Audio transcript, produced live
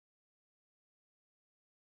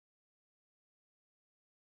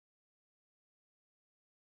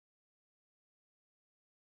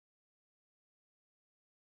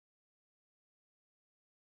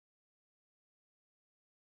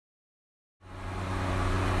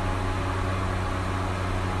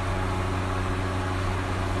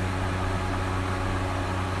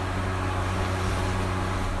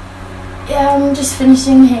Yeah, I'm just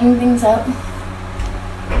finishing hanging things up.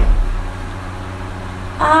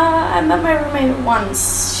 I met my roommate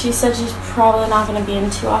once. She said she's probably not going to be in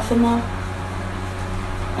too often though.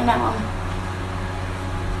 I know.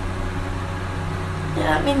 Yeah,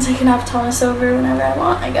 that means I can have Thomas over whenever I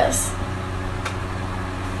want, I guess.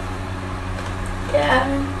 Yeah,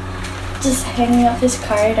 just hanging up his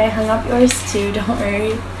card. I hung up yours too, don't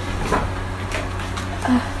worry.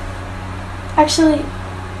 Actually,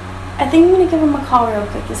 I think I'm gonna give him a call real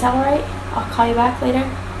quick. Is that alright? I'll call you back later.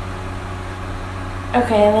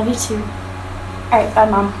 Okay, I love you too. Alright, bye,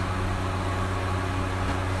 Mom.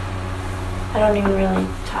 I don't even really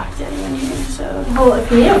talk to anyone here, so... Well, if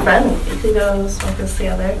you need a friend, we could go smoke this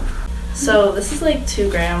together. So this is like 2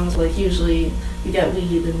 grams. Like usually you get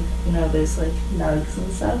weed and, you know, there's like nugs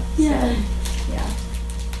and stuff. Yeah. So, yeah.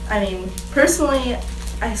 I mean, personally,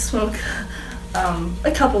 I smoke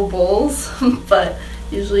a couple bowls, but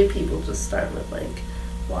usually people just start with like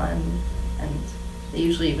 1, and they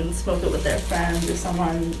usually even smoke it with their friend or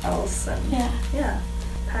someone else, and yeah,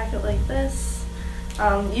 pack it like this.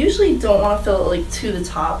 Usually don't want to fill it like to the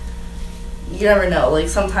top. You never know, like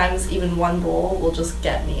sometimes even 1 bowl will just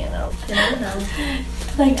get me, you know. You never know.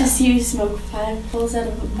 I'd like to see you smoke 5 bowls out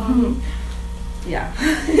of a bomb. Yeah.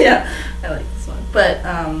 Yeah, I like this one. But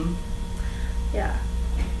yeah.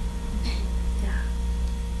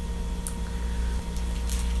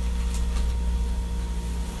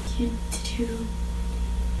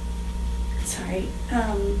 Sorry,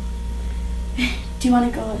 do you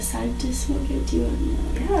want to go outside to smoke it? Do you want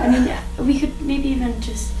to? Yeah. I mean, yeah, we could maybe even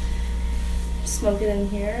just smoke it in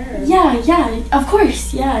here? Or? Yeah, of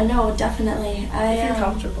course. Yeah, no, definitely. If you're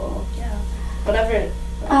comfortable, yeah. Whatever.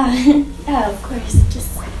 Yeah, of course.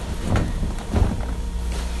 Just.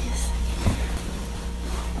 Yes.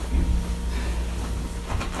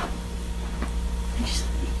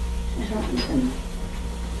 Actually, I don't even.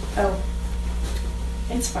 Oh.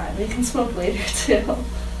 It's fine. We can smoke later too.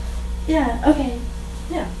 Yeah. Okay.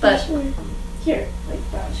 Yeah, but sure. Here, like,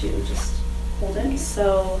 why don't you just hold it?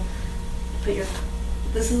 So, put your.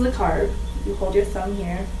 This is the card. You hold your thumb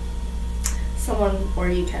here. Someone, or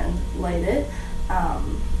you can light it,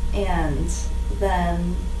 and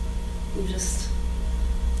then you just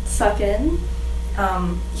suck in.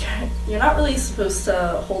 You're not really supposed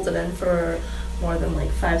to hold it in for more than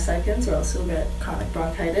like 5 seconds, or else you'll get chronic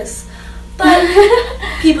bronchitis. But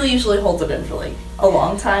people usually hold it in for like a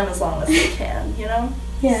long time, as long as they can, you know?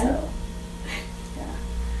 Yeah. So,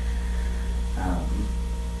 yeah.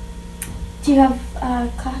 Do you have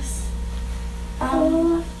class?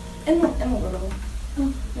 In a little.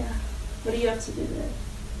 Oh. Yeah. What do you have to do today?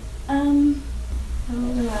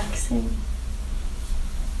 Relaxing.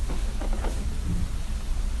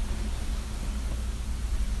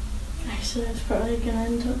 Actually, I was probably gonna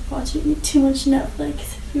end up watching too much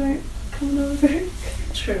Netflix if you weren't coming over.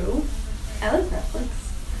 True. I like Netflix.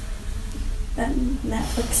 Then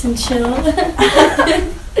Netflix and chill.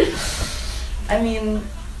 I mean,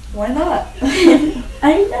 why not?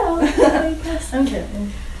 I know. I guess. I'm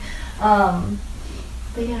kidding.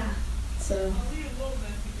 But yeah, so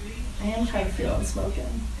I am kind of feeling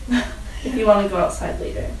smoking. If you want to go outside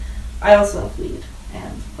later. I also have weed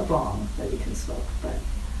and a bong that you can smoke, but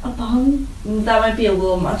a bong? That might be a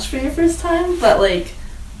little much for your first time, but like,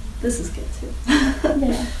 this is good too.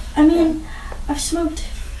 Yeah. I mean, I've smoked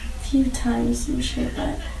a few times, I'm sure,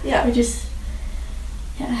 but yeah, we're just,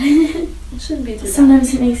 yeah. It shouldn't be too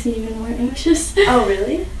Sometimes it makes me even more anxious. Oh,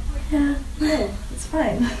 really? Yeah. No, it's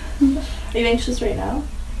fine. Are you anxious right now?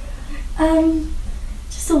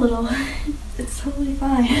 Just a little. It's totally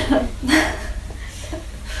fine.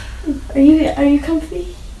 Are you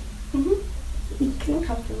comfy? Mhm. You feel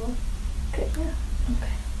comfortable. Good. Yeah.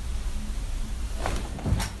 Okay.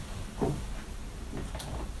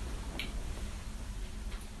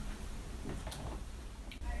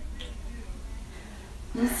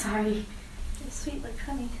 I'm sorry. It's sweet like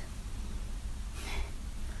honey.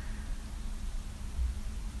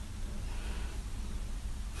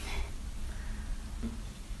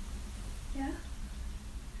 Yeah?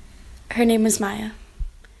 Her name was Maya.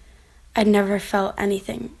 I'd never felt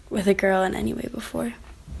anything with a girl in any way before.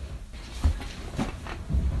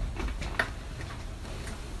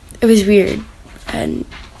 It was weird, and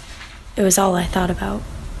it was all I thought about.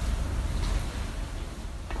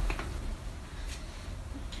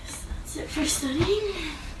 Guess that's it for studying.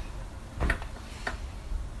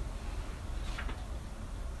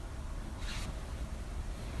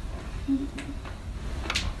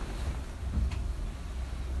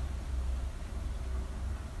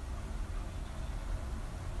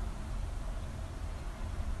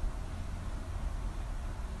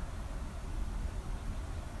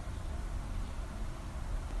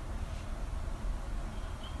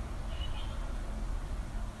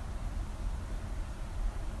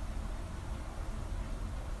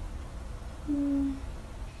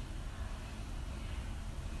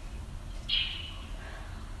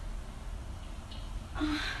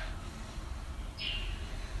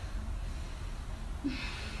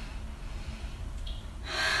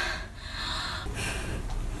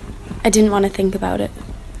 I didn't want to think about it.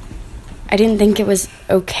 I didn't think it was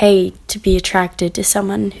okay to be attracted to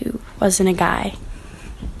someone who wasn't a guy.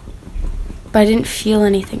 But I didn't feel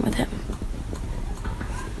anything with him.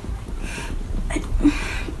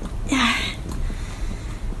 Yeah,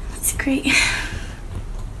 that's great.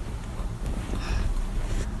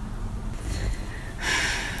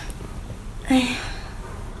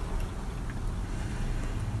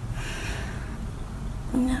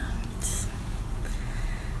 No, I'm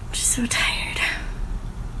just so tired.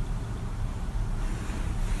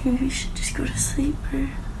 Maybe we should just go to sleep, or...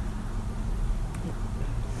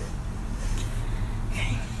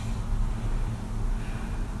 Okay.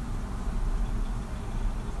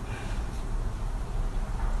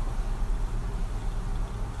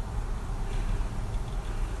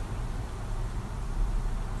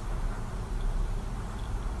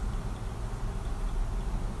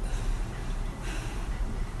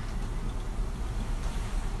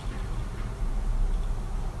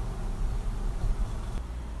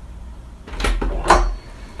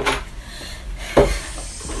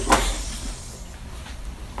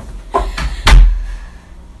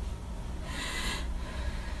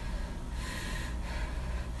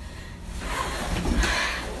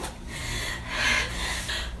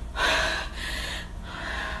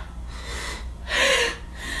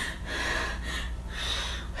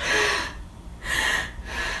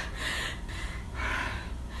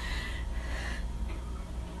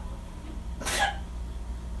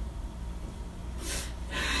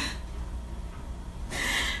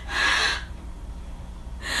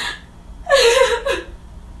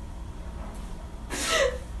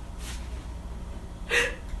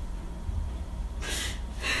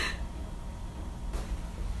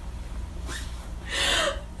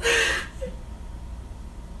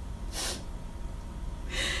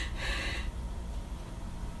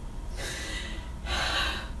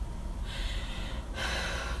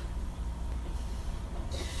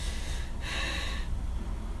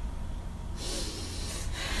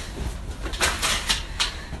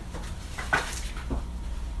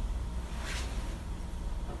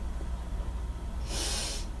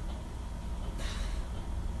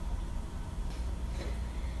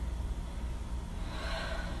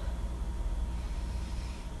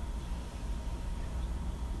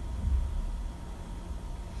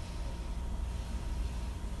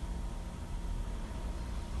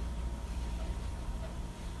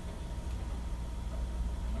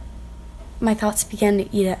 My thoughts began to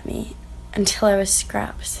eat at me until I was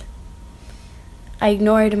scraps. I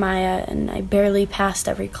ignored Maya and I barely passed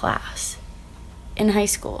every class. In high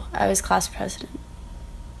school, I was class president.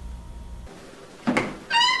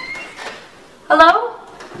 Hello?